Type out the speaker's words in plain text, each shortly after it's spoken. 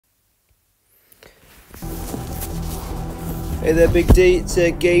Hey there Big D, it's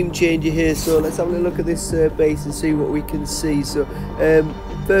a game changer here, so let's have a look at this base and see what we can see. So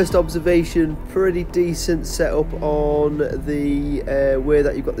first observation, pretty decent setup on the way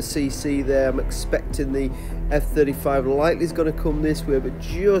that you've got the CC there. I'm expecting the F-35 likely is going to come this way, but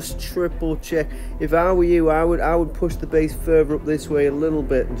just triple check. If I were you, I would push the base further up this way a little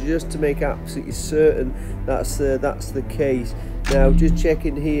bit, just to make absolutely certain that's the case. Now just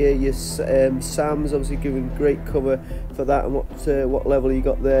checking here, your SAM's obviously giving great cover for that, and what level you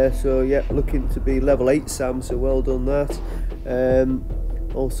got there. So yeah, looking to be level 8 SAM, so well done that.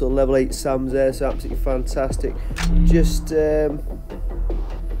 Also level 8 SAM's there, so absolutely fantastic. Just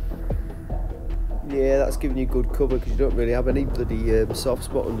yeah, that's giving you good cover because you don't really have any bloody soft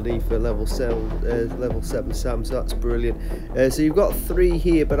spot underneath a level 7 SAM, so that's brilliant. So you've got 3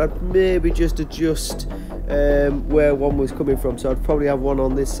 here, but I'd maybe just adjust where one was coming from, so I'd probably have one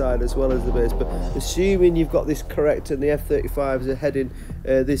on this side as well as the base. But assuming you've got this correct and the F-35s are heading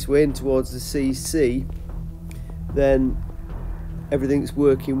this way in towards the CC, then everything's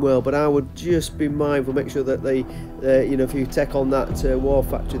working well. But I would just be mindful, make sure that they, you know, if you take on that war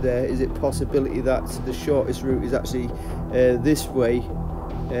factory there, is it possibility that the shortest route is actually this way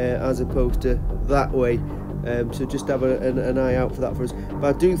as opposed to that way? So just have an eye out for that for us.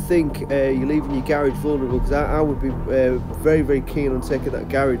 But I do think you're leaving your garage vulnerable, because I would be very, very keen on taking that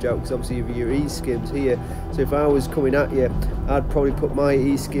garage out, because obviously your E-skims here. So if I was coming at you, I'd probably put my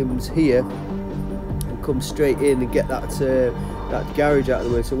E-skims here and come straight in and get that garage out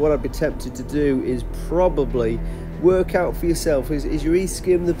of the way. So what I'd be tempted to do is probably work out for yourself, is your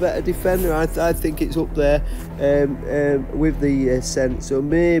E-skim the better defender? I think it's up there with the scent, so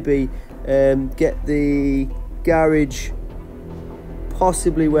maybe get the garage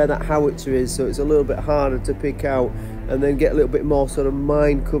possibly where that howitzer is, so it's a little bit harder to pick out, and then get a little bit more sort of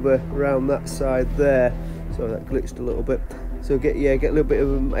mine cover around that side there. So that glitched a little bit, so get a little bit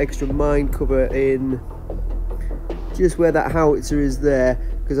of extra mine cover in just where that howitzer is there,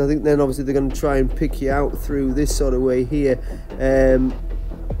 because I think then obviously they're going to try and pick you out through this sort of way here.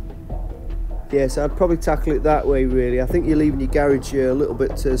 Yeah, so I'd probably tackle it that way really. I think you're leaving your garage a little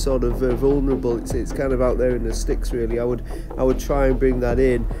bit sort of vulnerable. It's kind of out there in the sticks really. I would try and bring that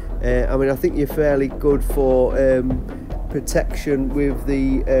in. I mean, I think you're fairly good for protection with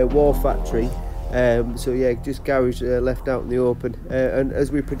the war factory. So yeah, just garage left out in the open. And as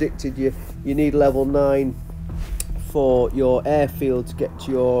we predicted, you need level 9 for your airfield to get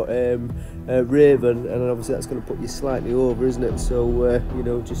to your Raven, and obviously that's going to put you slightly over, isn't it? So you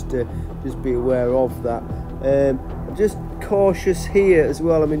know, just be aware of that. I'm just cautious here as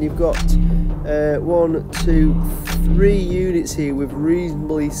well. I mean, you've got 1, 2, 3 units here with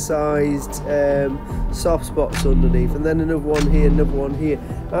reasonably sized soft spots underneath, and then another one here, another one here.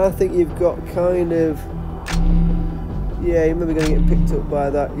 I think you've got kind of, yeah, you're maybe going to get picked up by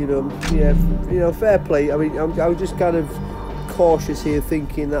that, you know. Yeah, you know, fair play. I mean, I was just kind of cautious here,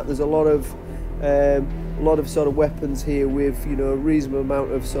 thinking that there's a lot of sort of weapons here with, you know, a reasonable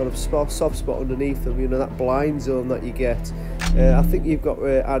amount of sort of soft spot underneath them. You know, that blind zone that you get. I think you've got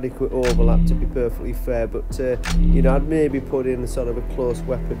adequate overlap, to be perfectly fair, but you know, I'd maybe put in a sort of a close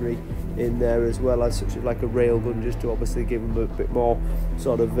weaponry in there as well, as such like a railgun, just to obviously give them a bit more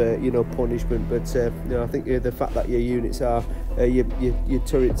sort of you know, punishment. But you know, I think the fact that your units are your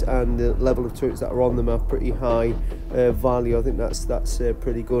turrets and the level of turrets that are on them are pretty high value. I think that's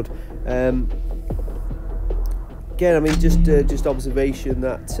pretty good. Again, I mean, just observation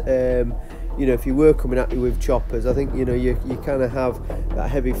that you know, if you were coming at me with choppers, I think, you know, you kind of have that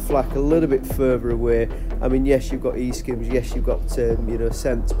heavy flak a little bit further away. I mean, yes, you've got E-skims, yes, you've got you know,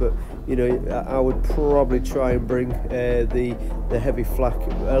 scents, but you know, I would probably try and bring the heavy flak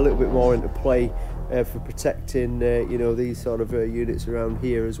a little bit more into play for protecting you know, these sort of units around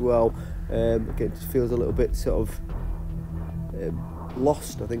here as well. Again, it feels a little bit sort of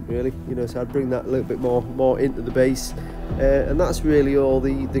lost, I think, really, you know. So I'd bring that a little bit more into the base, and that's really all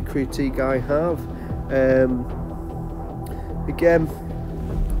the critique I have. Again,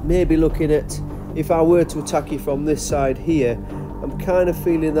 maybe looking at, if I were to attack you from this side here, I'm kind of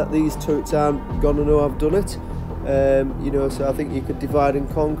feeling that these turrets aren't gonna know I've done it. You know, so I think you could divide and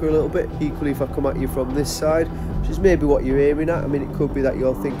conquer a little bit. Equally, if I come at you from this side, which is maybe what you're aiming at. I mean, it could be that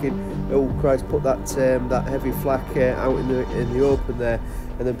you're thinking, oh Christ, put that that heavy flak out in the open there,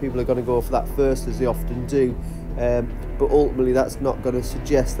 and then people are going to go for that first, as they often do. But ultimately, that's not going to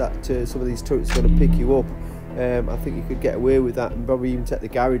suggest that some of these turrets are going to pick you up. I think you could get away with that and probably even take the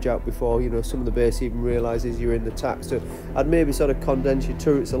garage out before, you know, some of the base even realises you're in the attack. So I'd maybe sort of condense your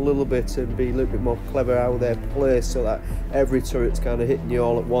turrets a little bit and be a little bit more clever how they're placed, so that every turret's kind of hitting you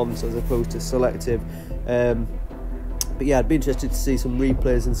all at once as opposed to selective. But yeah, I'd be interested to see some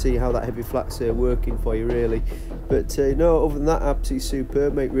replays and see how that heavy flat's working for you, really. But no, other than that, absolutely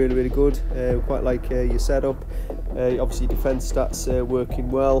superb, mate. Really, really good. Quite like your setup. Obviously, defence stats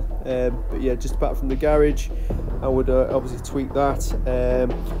working well. But yeah, just apart from the garage, I would obviously tweak that.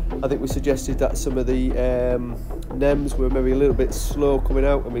 I think we suggested that some of the NEMs were maybe a little bit slow coming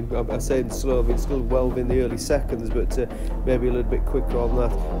out. I mean, I'm saying slow, I mean still well within the early seconds, but maybe a little bit quicker on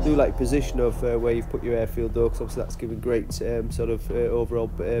that. I do like position of where you've put your airfield though, because obviously that's giving great sort of overall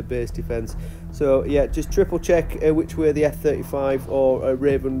base defence. So yeah, just triple check which way the F-35 or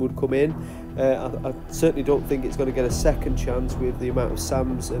Raven would come in. I certainly don't think it's going to get a second chance with the amount of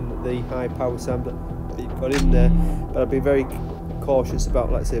SAMs and the high power SAM that you've got in there, but I'd be very cautious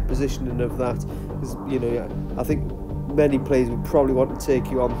about, let's say, positioning of that, because you know, I think many players would probably want to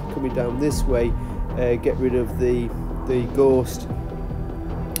take you on coming down this way, get rid of the Ghost,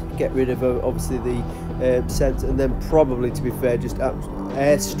 get rid of obviously the sense, and then probably, to be fair, just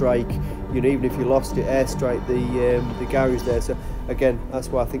airstrike, you know, even if you lost it, airstrike the garage there. So again, that's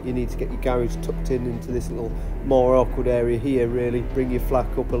why I think you need to get your garage tucked in into this little more awkward area here, really bring your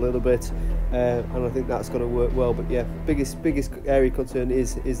flak up a little bit, and I think that's going to work well. But yeah, biggest area concern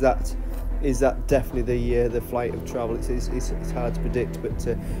is that definitely the flight of travel. It's hard to predict, but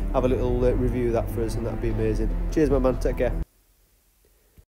have a little review of that for us, and that'd be amazing. Cheers, my man, take care.